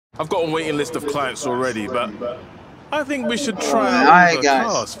I've got a waiting list of clients already, but I think we should try out Alright the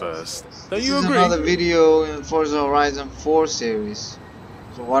guys, cars first. Don't this you is agree? another video in Forza Horizon 4 series.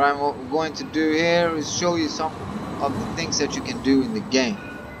 So what I'm going to do here is show you some of the things that you can do in the game.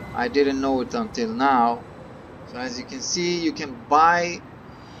 I didn't know it until now. So as you can see, you can buy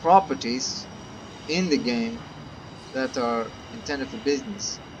properties in the game that are intended for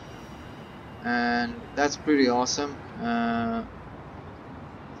business, and that's pretty awesome.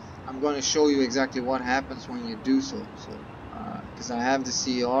 I'm going to show you exactly what happens when you do so. Because I have the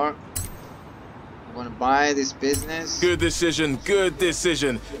CR, I'm going to buy this business. Good decision, good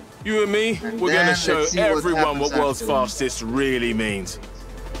decision. You and me, And we're going to then show let's see what everyone what happens world's afterwards. fastest really means.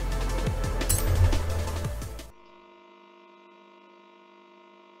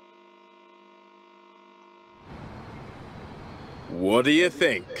 What do you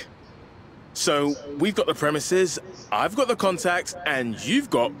think? So, we've got the premises, I've got the contacts, and you've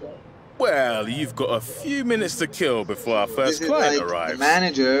got, well, you've got a few minutes to kill before our first This is client like arrives. the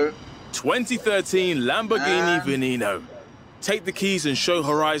manager. 2013 Lamborghini Veneno. Take the keys and show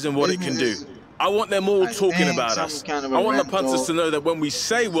Horizon what it can do. I want them all I talking think about some us. kind of I a want the rental, punters to know that when we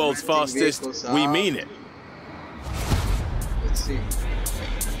say world's renting fastest, vehicles we out. mean it. Let's see.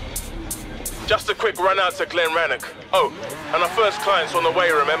 Just a quick run out to Glen Rannoch. Oh, and our first client's on the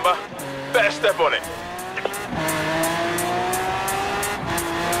way, remember? Better step on it.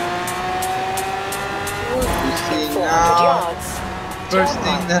 What you see 400 now, yards. first Turn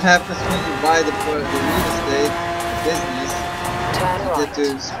thing right. that happens when you buy the real estate, the business, Turn you get right. to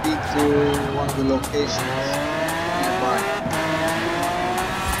speak to one of the locations nearby.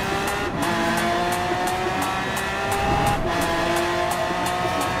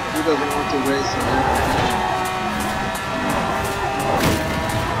 Who doesn't want to race a Lamborghini?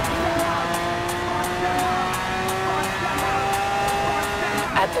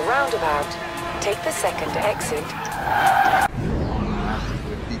 At the roundabout, take the second exit. I have to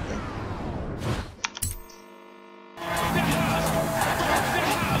repeat that.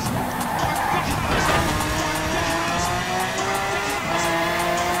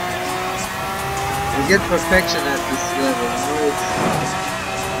 You get perfection at this level. You know,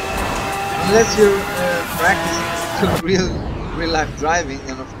 unless you're practicing real life driving,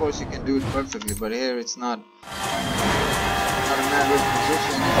 then of course you can do it perfectly. But here it's not a matter of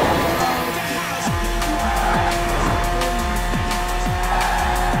position.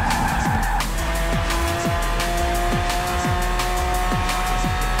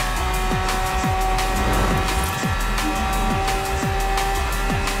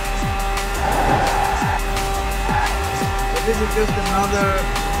 This is just another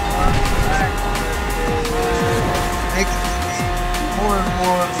track that makes this game more and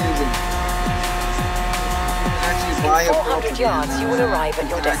more amusing. You can actually buy a 400 property yards, you will arrive at you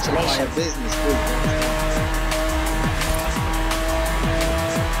your can actually buy destination. a business too.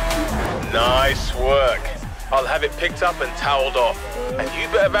 Nice work. I'll have it picked up and toweled off. And you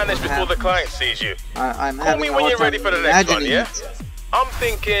better vanish before the client sees you. I'm Call having me a when hard you're ready time for the next one, imagining yeah? it. I'm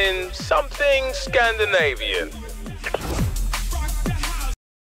thinking something Scandinavian.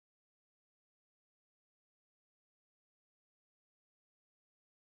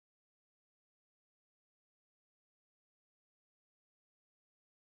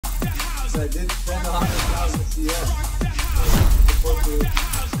 So I did spend 100,000 CS supposed to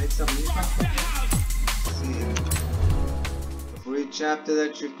make some income from it. See, for each chapter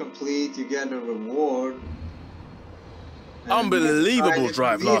that you complete, you get a reward. And Unbelievable you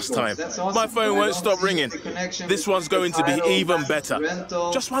drive get to try last time. different vehicles. That's awesome, My phone but I won't don't stop see ringing. the connection This one's between going to be the title, even better.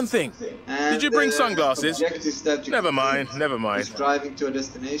 rental, Just one thing. and Did you bring the sunglasses? objectives that you Never mind, complete. never mind. Just driving to a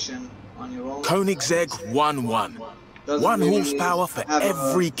destination on your own. Koenigsegg 1-1. Doesn't 1 really horsepower for have a-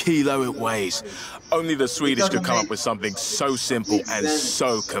 every kilo it weighs. Only the Swedish could doesn't come up make with something so simple and sense.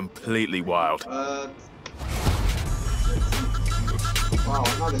 so completely wild. Wow,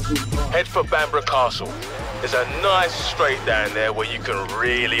 another good car. Head for Bamborough Castle. There's a nice straight down there where you can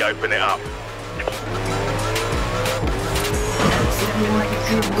really open it up. If you want to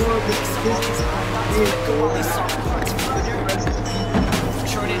see more of this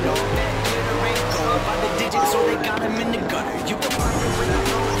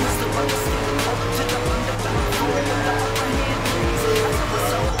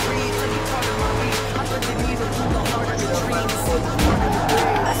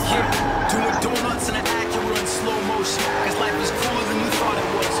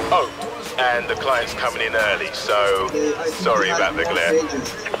Oh, and the client's coming in early, so sorry about the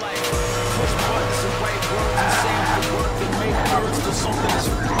glare.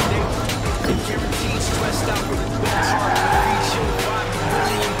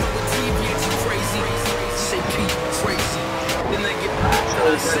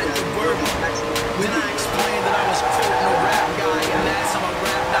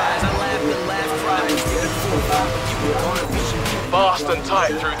 fast and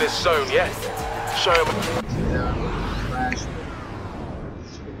tight through this zone, yeah? Show him. There, I'm gonna crash.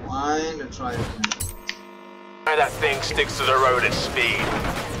 Rewind and try again. That thing sticks to the road at speed.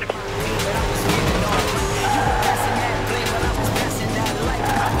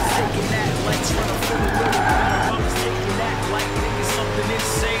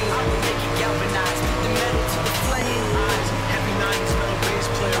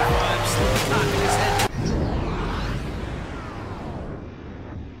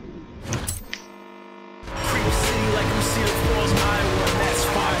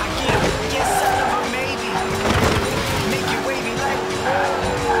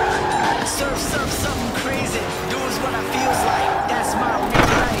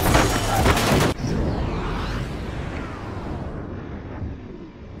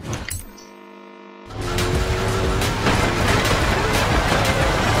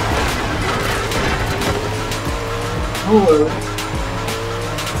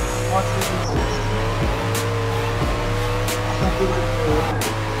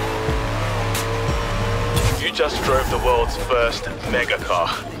 You just drove the world's first mega car.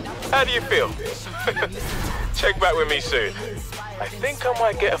 How do you feel? Check back with me soon. I think I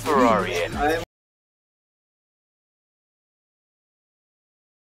might get a Ferrari in.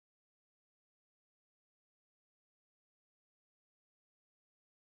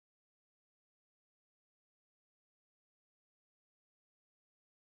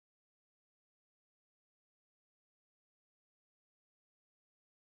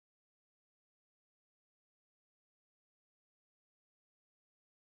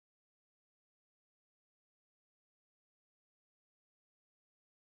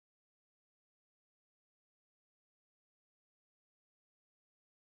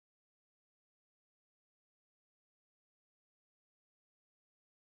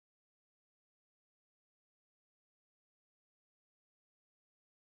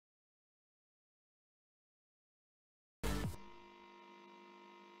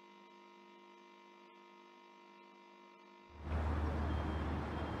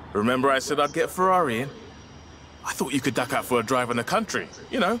 Remember I said I'd get a Ferrari in? I thought you could duck out for a drive in the country,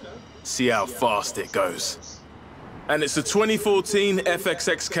 you know, see how fast it goes. And it's a 2014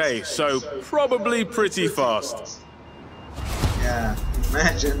 FXXK, so probably pretty fast. Yeah,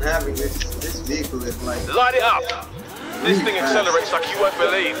 imagine having this vehicle is like... Light it up! This thing accelerates like you won't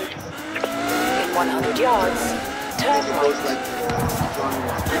believe. In 100 yards, turn right.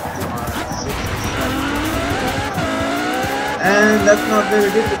 And that's not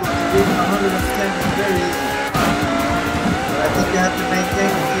very difficult to do. 110 is very easy. But I think you have to maintain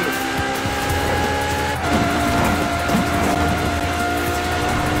it too.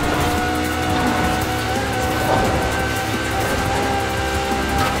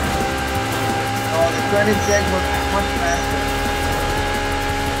 Oh, the credit check was much faster.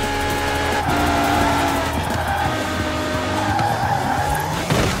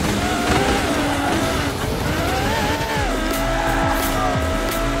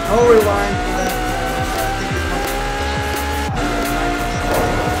 No rewind for that. I think it's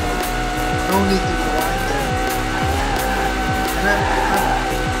no need to rewind there. And I'm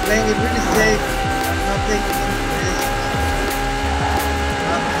playing it really safe. I'm not taking any risks.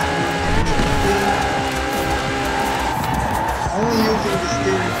 Not doing anything. Only using the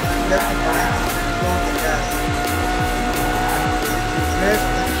steering left and right to control the gas. If you drift,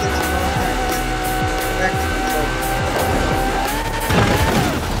 then it takes a long time to get back to control.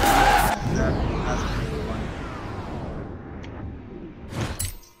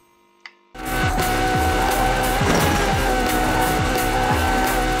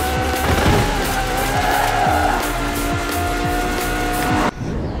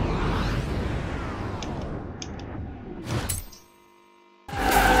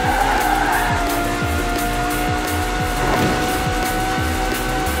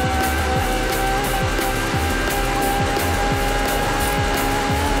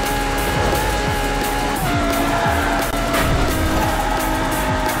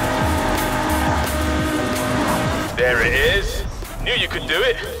 There it is. Knew you could do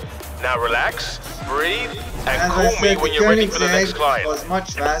it. Now relax, breathe, and call me when you're ready for the next client. Was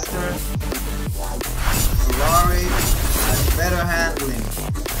much faster. Ferrari has better handling.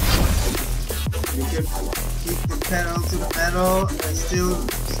 You could keep the pedal to the metal and still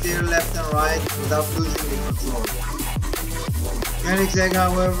steer left and right without losing the control. Koenigsegg,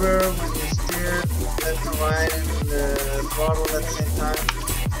 however, when you steer left and right and the throttle at the same time,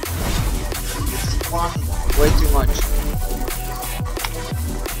 it's fun way too much.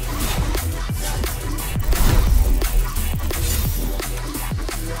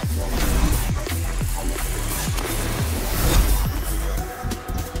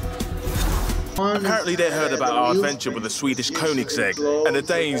 Apparently they heard about our adventure with the Swedish Koenigsegg, and the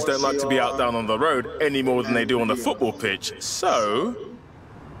Danes don't like to be out down on the road any more than they do on the football pitch. So,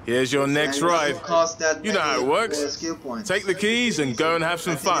 here's your next ride. You know how it works. Take the keys and go and have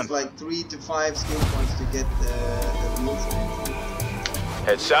some fun. It's like 3 to 5 skill points to get the wheels.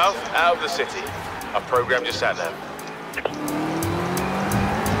 Head south, out of the city. Our program just sat there.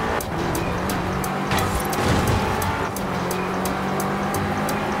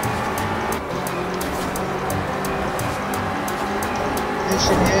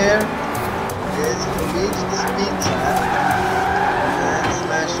 Mission here is to reach the speed trap and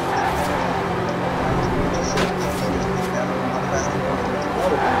smash it.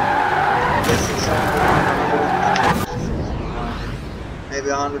 Maybe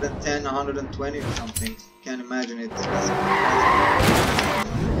 110, 120 or something. Can't imagine it.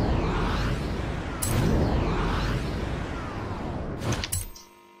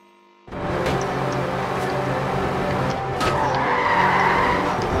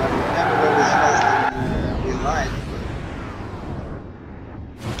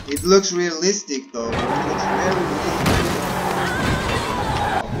 It looks realistic though. It looks very realistic.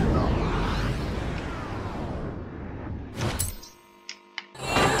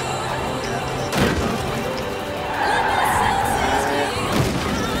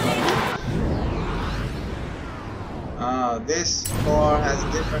 This car has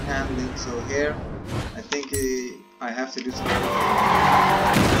different handling, so here I think I have to do something to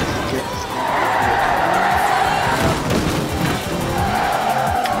get this car.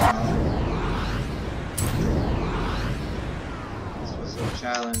 This was a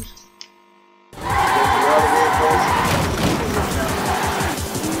challenge. Get the other vehicles.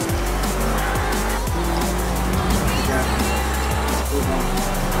 Yeah. Let's move on.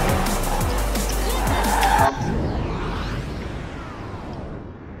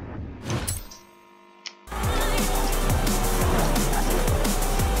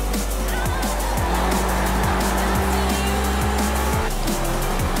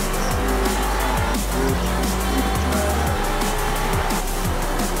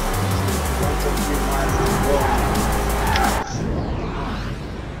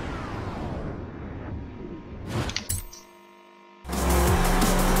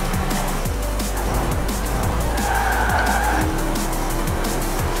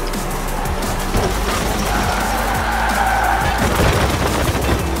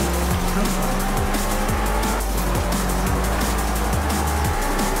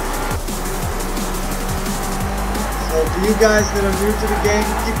 You guys that are new to the game,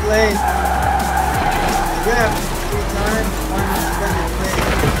 keep playing. If you have free time, why not spend it playing?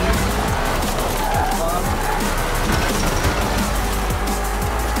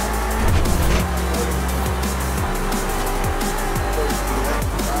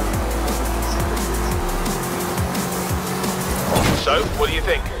 So, what do you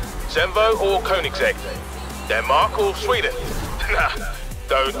think? Zenvo or Koenigsegg? Denmark or Sweden? Nah,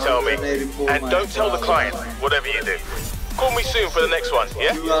 don't tell me. And don't tell the client, whatever you do. Call me soon for the next one,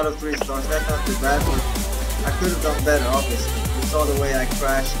 yeah? 2 out of 3 stars, that's not too bad, but I could have done better, obviously. You saw the way I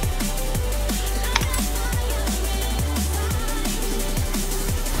crashed.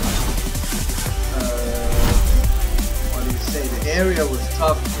 What do you say? The area was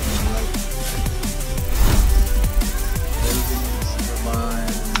tough, like buildings nearby.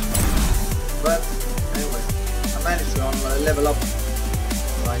 But anyway, I managed to level up.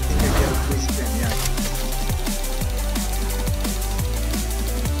 So I think I get a free spin, yeah.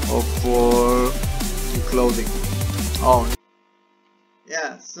 Or for new clothing. Oh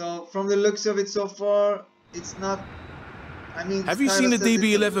yeah, so from the looks of it so far, it's not, I mean, have you seen the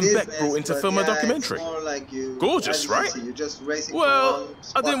DB11 Beck brought in to film a documentary? Like Gorgeous, right? You're just racing well,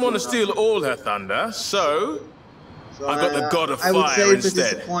 I didn't want to steal all her thunder, so I got the God of Fire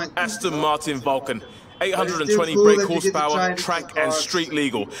instead. Aston Martin Vulcan, 820 cool brake horsepower, track and street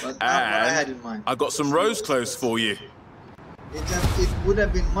legal. And I got some rose clothes for you. It would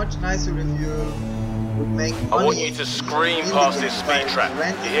have been much nicer if you would make money. I want you to scream past this speed trap.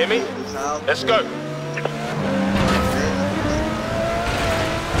 You hear me? Let's go.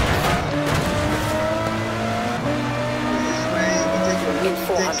 In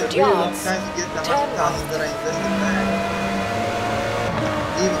 400 yards,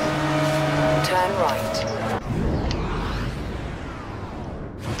 turn right.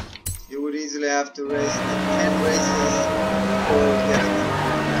 You would easily have to race 10 races or get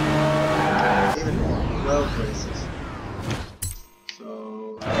even more, 12 races. So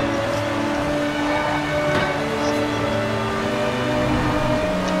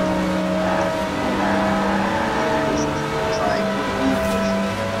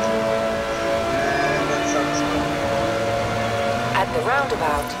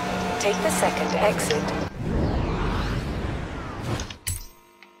roundabout, take the second exit.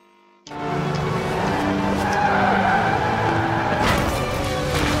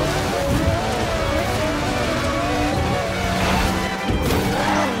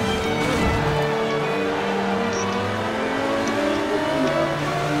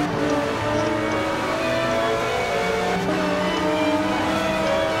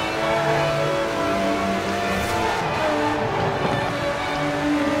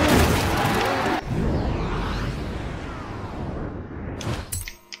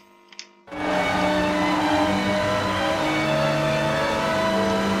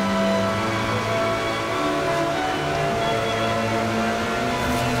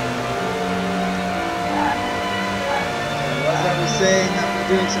 Saying I'm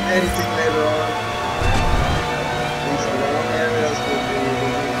doing some editing later on. These long areas will be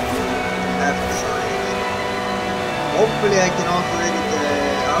half the size. Hopefully I can also edit the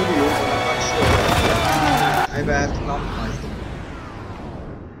audio, but I'm not sure. Maybe I have to compromise them.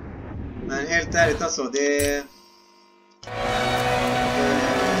 Men helt ärligt alltså, det är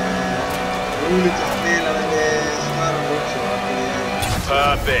roligt att spela, men det är störande också.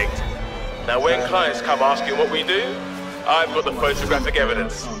 Perfect. Now when clients come asking what we do, I've got the photographic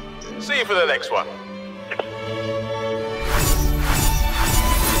evidence. See you for the next one.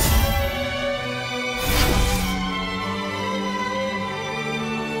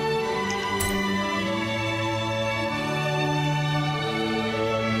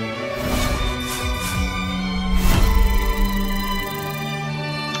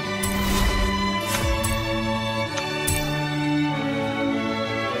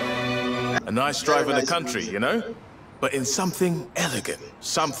 A nice drive of the country, you know? But in something elegant,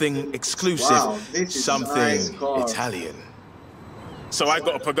 something exclusive, something nice Italian. So I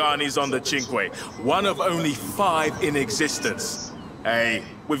got a Pagani's on the Cinque, one of only 5 in existence. Hey,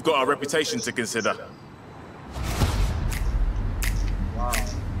 we've got our reputation to consider. Wow.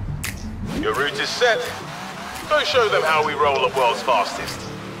 Your route is set. Go show them how we roll at world's fastest.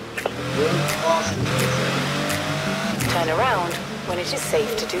 Turn around when it is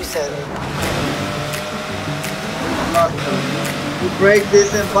safe to do so. You break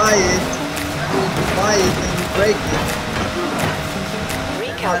this and buy it. I mean, you buy it and you break it.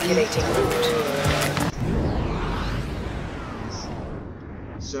 Recalculating route.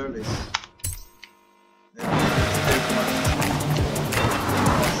 Service. They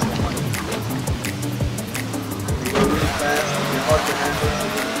go really fast, they're hard to handle.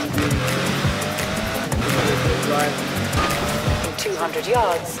 In 200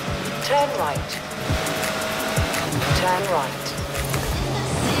 yards, turn right. Turn right.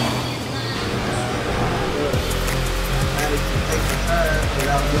 And if you take the turn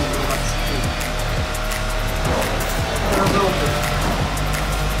without losing much speed. I don't know,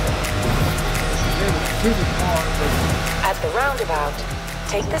 it's really hard, but At the roundabout,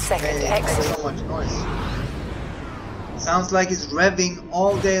 take the second exit. So much noise. Sounds like it's revving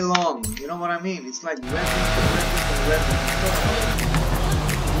all day long. You know what I mean? It's like revving and revving and revving.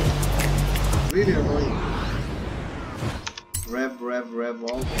 Really annoying. Rev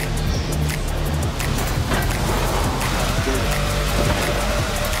all day.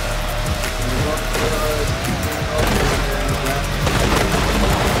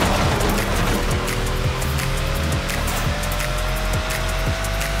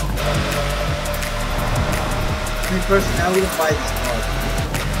 I mean, personally, I wouldn't buy this car.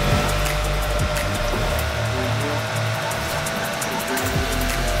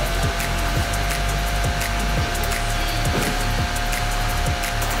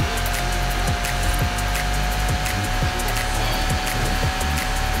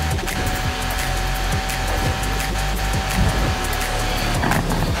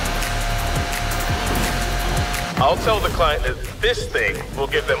 I'll tell the client that this thing will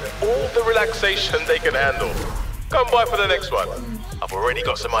give them all the relaxation they can handle. Come by for the next one. I've already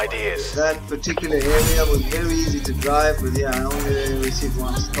got some ideas. That particular area was very easy to drive, but yeah, I only received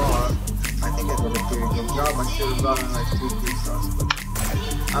 1 star. I think I did a pretty good job. I should have gotten like 2-3 stars. But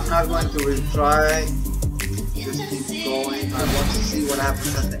I'm not going to retry. Just keep going. I want to see what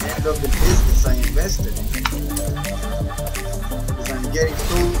happens at the end of the business I invested in. Because I'm getting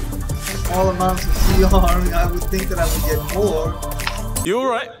so small amounts of CR, I would think that I would get more. You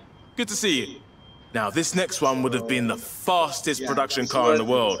alright? Good to see you. Now, this next one would have been the fastest production car in the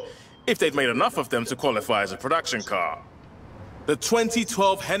world, if they'd made enough of them to qualify as a production car. The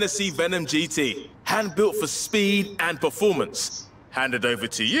 2012 Hennessy Venom GT, hand-built for speed and performance. Handed over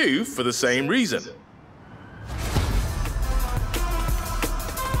to you for the same reason.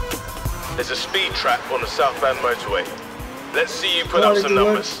 There's a speed trap on the southbound motorway. Let's see you put up some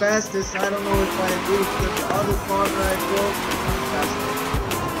numbers. Fastest. I don't know if I agree with the other car that I drove. Faster.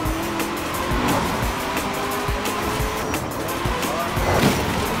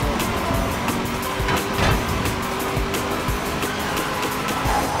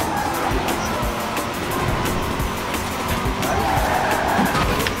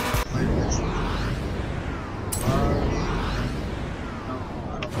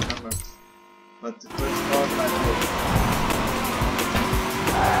 But the first car I drove.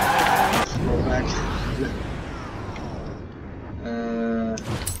 Let's go back.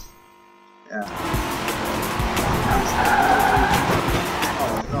 Yeah.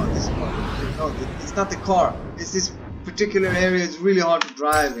 Oh no, this car. No, it's not the car. It's this particular area. It's really hard to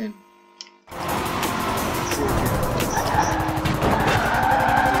drive in. Let's see here.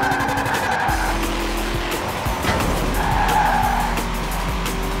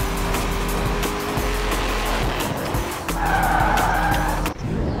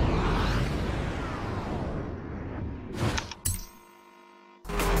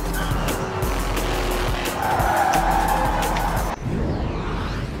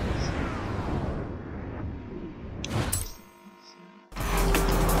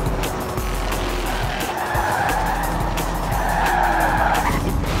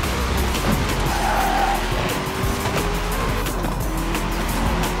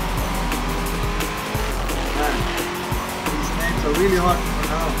 Really hard to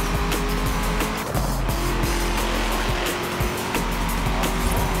pronounce.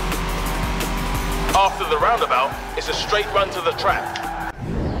 After the roundabout, it's a straight run to the trap.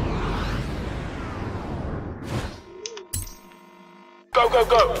 Go, go,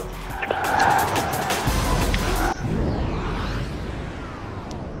 go!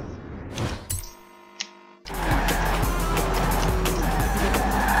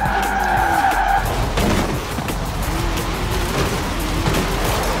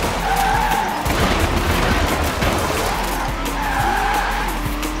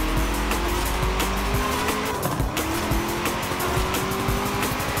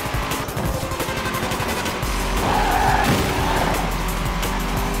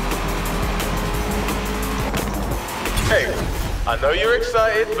 Hey, I know you're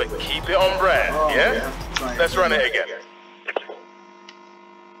excited, but keep it on brand, yeah? Let's run it again.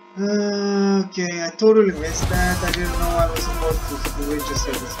 Okay, I totally missed that. I didn't know I was supposed to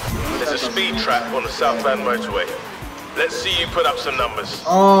register this. There's a speed trap on the southbound motorway. Let's see you put up some numbers.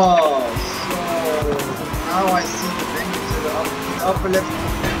 Oh, so now I see the thing to the upper left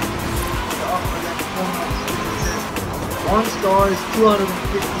corner. The upper left corner it says 1 star is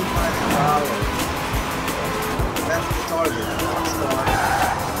 250 miles per hour. That's the target. 1 star.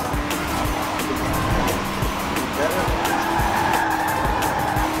 Better.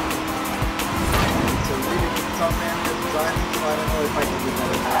 It's a really tough man that's driving, so I don't know if I can do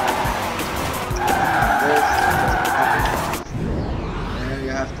better. There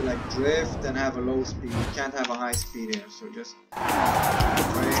you have to like drift and have a low speed. You can't have a high speed here, so just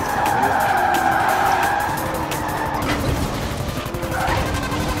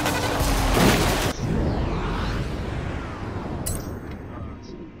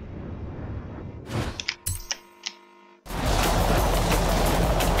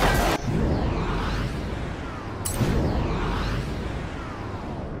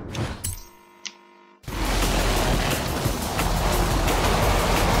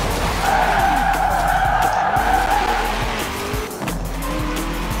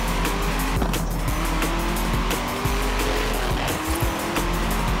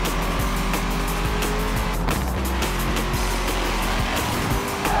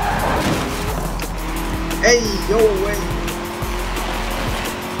hey, yo, wait.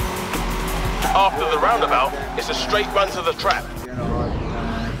 After the roundabout, it's a straight run to the trap. You know,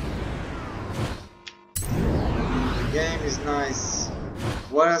 the game is nice.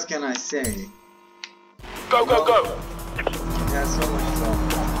 What else can I say? Go, go, go! Yeah, so much fun.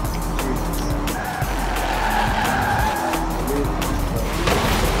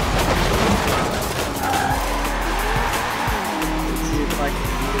 Let's see if I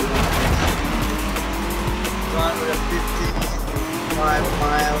can do it. 255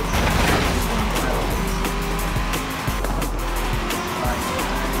 miles.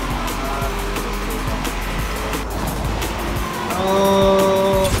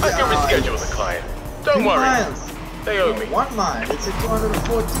 Oh, I can reschedule the client. Don't worry. Miles. They owe me. 1 mile. It's at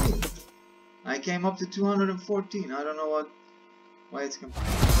 214. I came up to 214. I don't know why it's complete.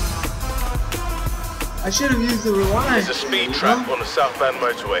 I should have used the rewind. There's a speed trap on the southbound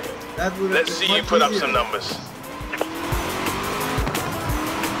motorway. Let's see you put up some numbers.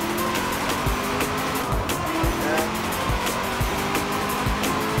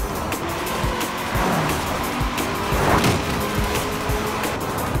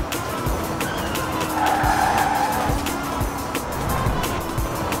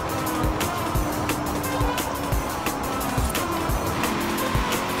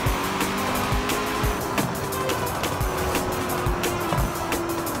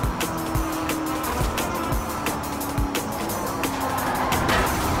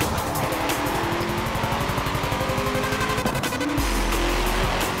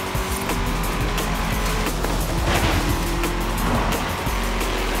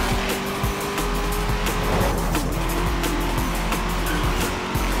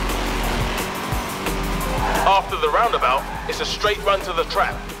 the roundabout, it's a straight run to the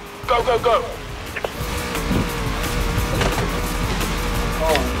trap. Go, go, go!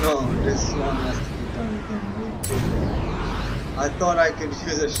 Oh no, this one has to be done again. I thought I could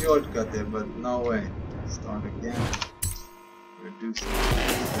use a shortcut there, but no way. Start again. Reduce it.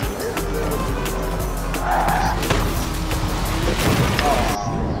 Oh,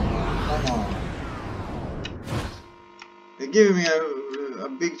 come on. They're giving me a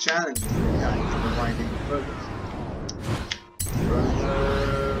big challenge. Yeah, I can rewind even further.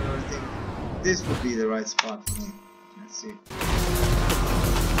 I think this would be the right spot for me. Let's see.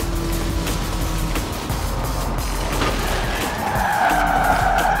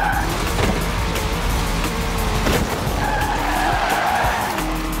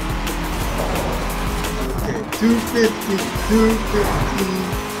 Okay, 250.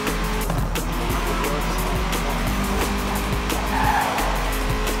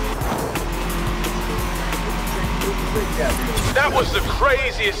 That was the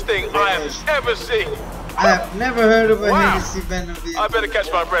craziest thing I have ever seen. I have never heard of a Hennessy Venom vehicle. I better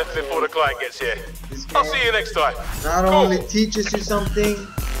catch my breath before the client gets here. I'll see you next time. Not only teaches you something,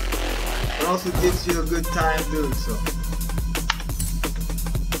 but also gives you a good time doing so.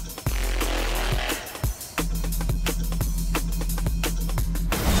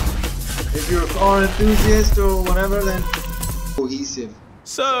 If you're a car enthusiast or whatever, then cohesive.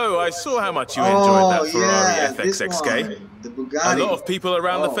 So, I saw how much you enjoyed that Ferrari FXXK. The Bugatti. A lot of people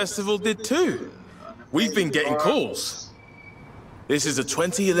around the festival did too. We've been getting calls. This is a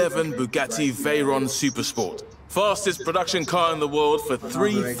 2011 Bugatti Veyron Supersport. Fastest production car in the world for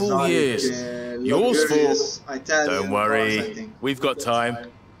 3 full years. Yours for... Don't worry, we've got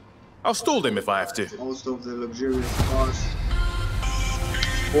time. I'll stall them if I have to. Most of the luxurious cars,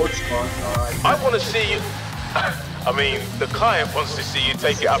 sports cars are... I want to see you... I mean, the client wants to see you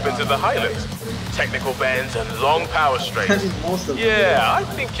take it up into the Highlands. Technical bends and long power straights. Yeah, I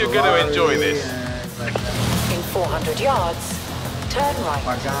think you're going to enjoy this. In 400 yards, turn right.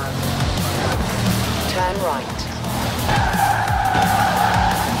 Turn right.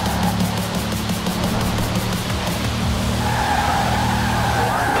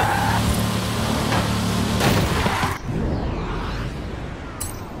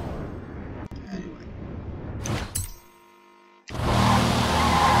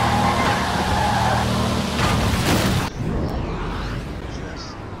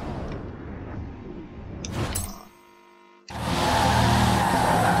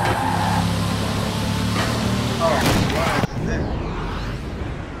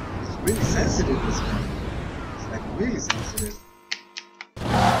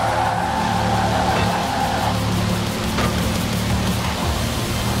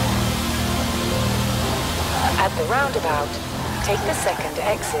 At the roundabout, take the second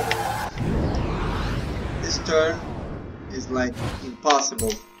exit. This turn is like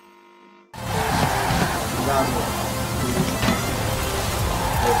impossible.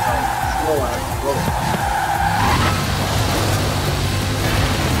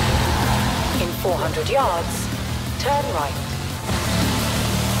 In 400 yards, turn right.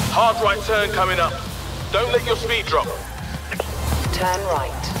 Hard right turn coming up. Don't let your speed drop. Turn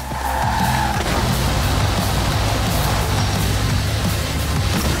right.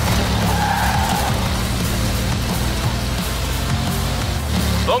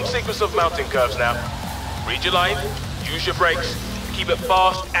 Long sequence of mountain curves now. Read your line, use your brakes, keep it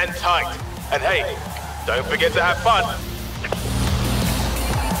fast and tight. And hey, don't forget to have fun.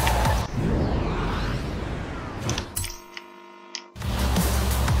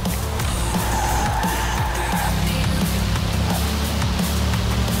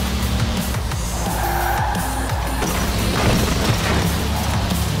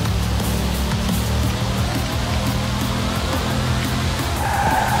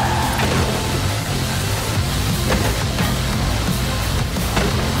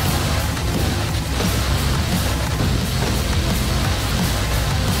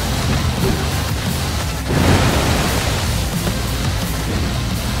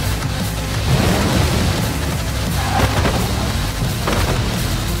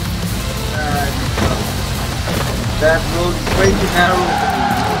 That road is way too narrow for me.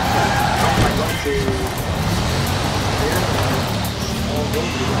 How am I going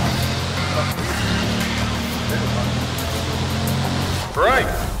to... Right,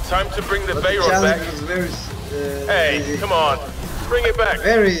 time to bring the Veyron back. Very, hey, easy. Come on, bring it back.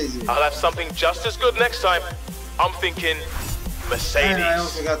 Very easy. I'll have something just as good next time. I'm thinking Mercedes. And I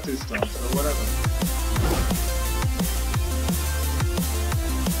also got 2 stars, so whatever.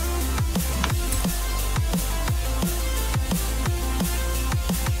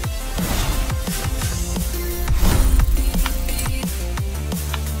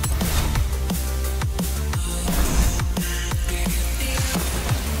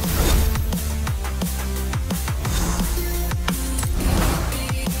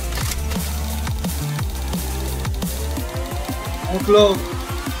 More close.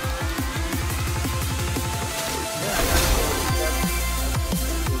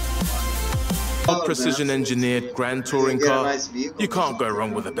 Precision-engineered Grand Touring car, you can't go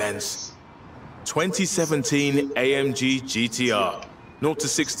wrong with a Benz. 2017 AMG GTR. 0 to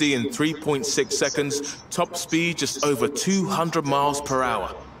 60 in 3.6 seconds, top speed just over 200 miles per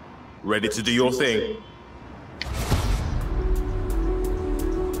hour. Ready to do your thing?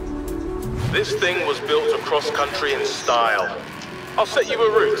 This thing was built across country in style. I'll set you a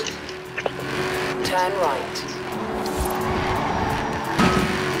route. Turn right.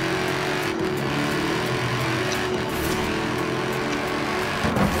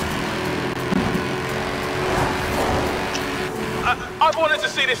 I've wanted to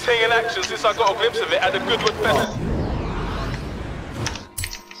see this thing in action since I got a glimpse of it at the Goodwood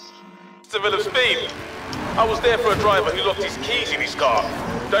Festival of Speed. I was there for a driver who locked his keys in his car.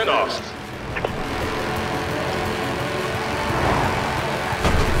 Don't ask.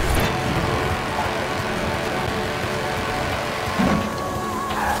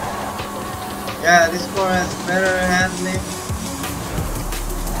 Yeah, this car has better handling.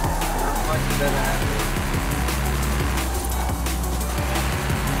 Much better handling.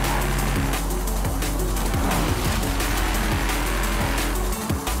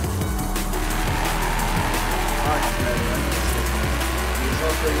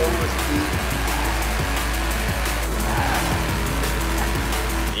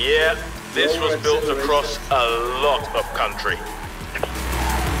 Yeah, this was built across a lot of country. You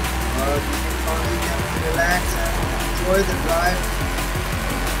can relax and enjoy the drive.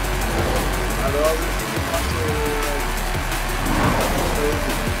 But also if you want to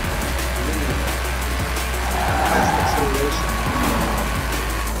fast acceleration.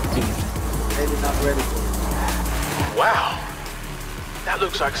 Maybe not ready for it. Wow, that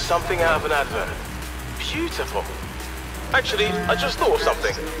looks like something out of an advert. Beautiful. Actually, I just thought of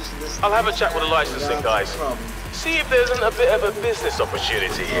something. I'll have a chat with the licensing guys. See if there isn't a bit of a business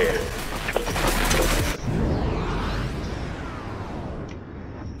opportunity here.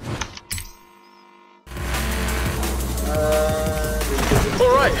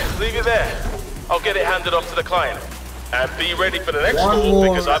 Alright, leave it there. I'll get it handed off to the client. And be ready for the next call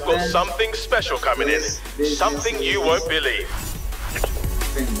because I've got something special coming in. Something you won't believe.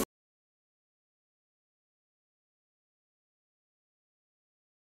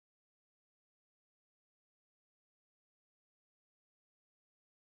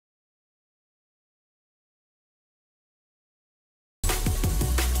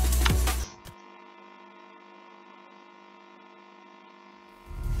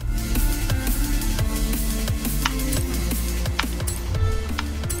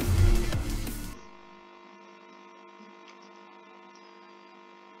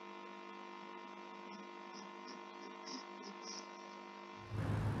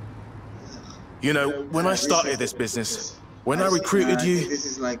 You know, when I started this business, when I recruited you,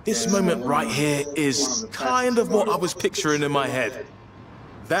 this moment right here is kind of what I was picturing in my head.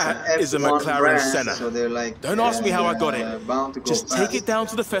 That is a McLaren Senna. Don't ask me how I got it. Just take it down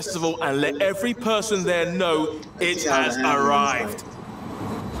to the festival and let every person there know it has arrived.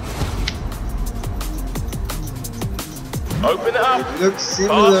 Open it up. It looks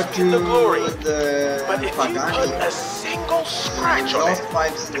similar Bask to in the glory. the But if you put a single scratch on exhaust it,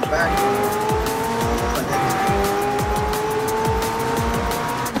 pipes in the back.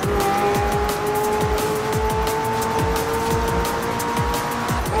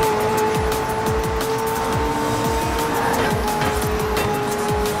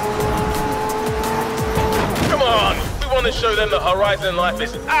 to show them that Horizon life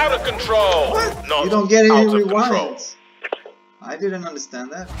is out of control. What? Not you don't get any out of control. rewinds. I didn't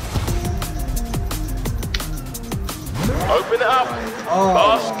understand that. Open it up. Oh,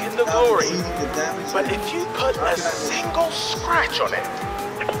 Bask in the glory. The damage. But if you put a single scratch on it,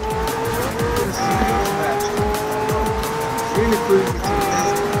 really putting it to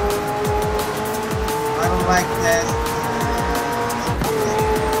test. I don't like tests.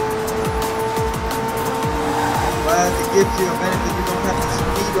 But it gives you a benefit. You don't have to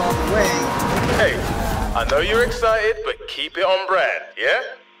speed all the way. hey, I know you're excited, but keep it on brand, yeah?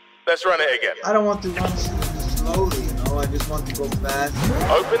 Let's run it again. I don't want to run slowly, you know. I just want to go fast.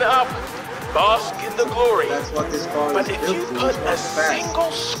 Open it up. Bask in the glory. That's what this car But is if built you for, put it's a not fast.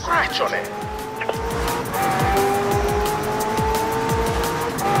 single scratch on it,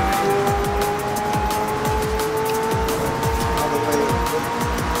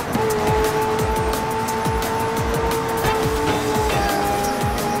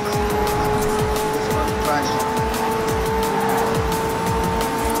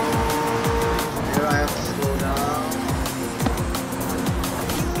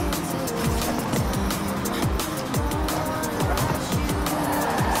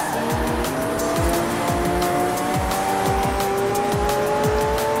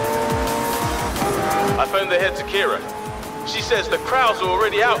 I phoned the head to Kira. She says the crowds are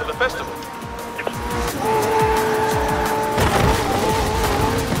already out at the festival.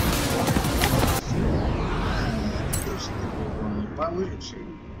 Why wouldn't she?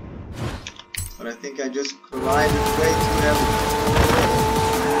 But I think I just collided way too heavily.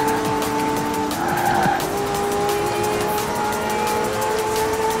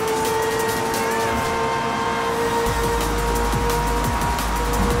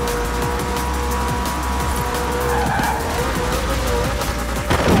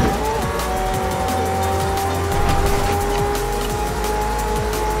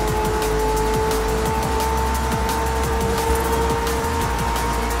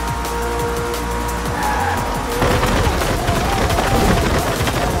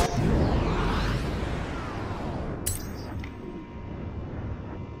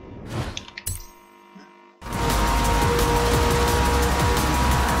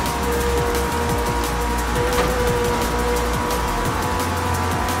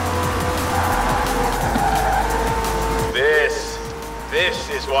 This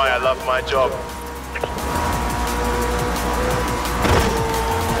is why I love my job.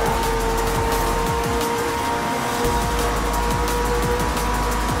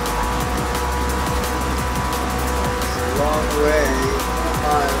 It's a long way,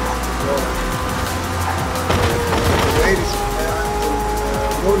 miles to go.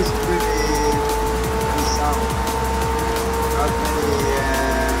 The road is pretty sound. Not many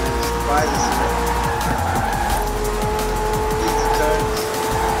surprises here.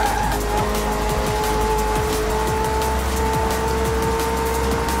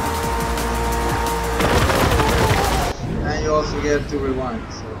 And you also get to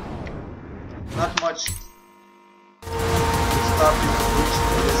rewind, so not much to stop you from reaching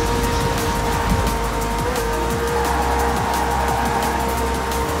the destination.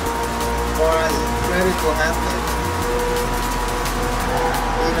 As far as critical handling,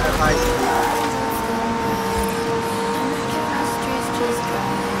 even at high speed.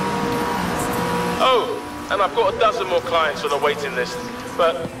 Oh, and I've got a dozen more clients on the waiting list,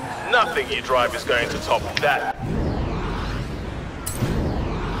 but nothing you drive is going to top that.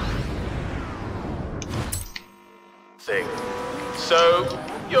 Thing. So,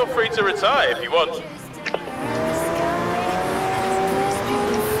 you're free to retire if you want.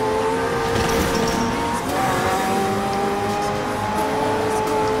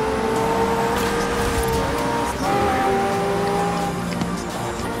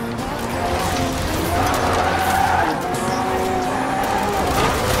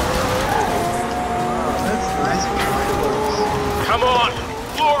 Come on,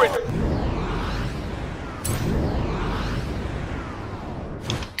 floor it!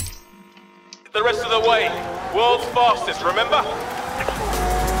 The rest of the way. World's fastest, remember?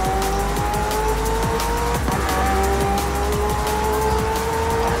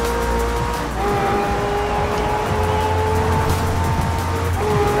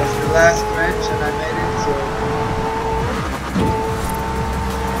 That's the last stretch and I made it, so...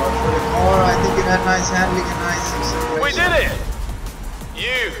 But for the car, I think it had nice handling and nice acceleration. We did it!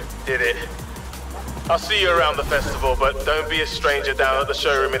 You did it. I'll see you around the festival, but don't be a stranger down at the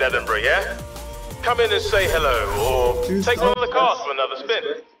showroom in Edinburgh, yeah? Come in and say hello, or take one of the cars for another spin.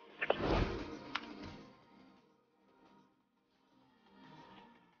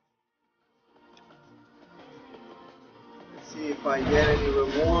 Let's see if I get any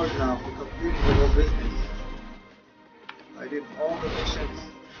reward now for completing the whole business. I did all the missions.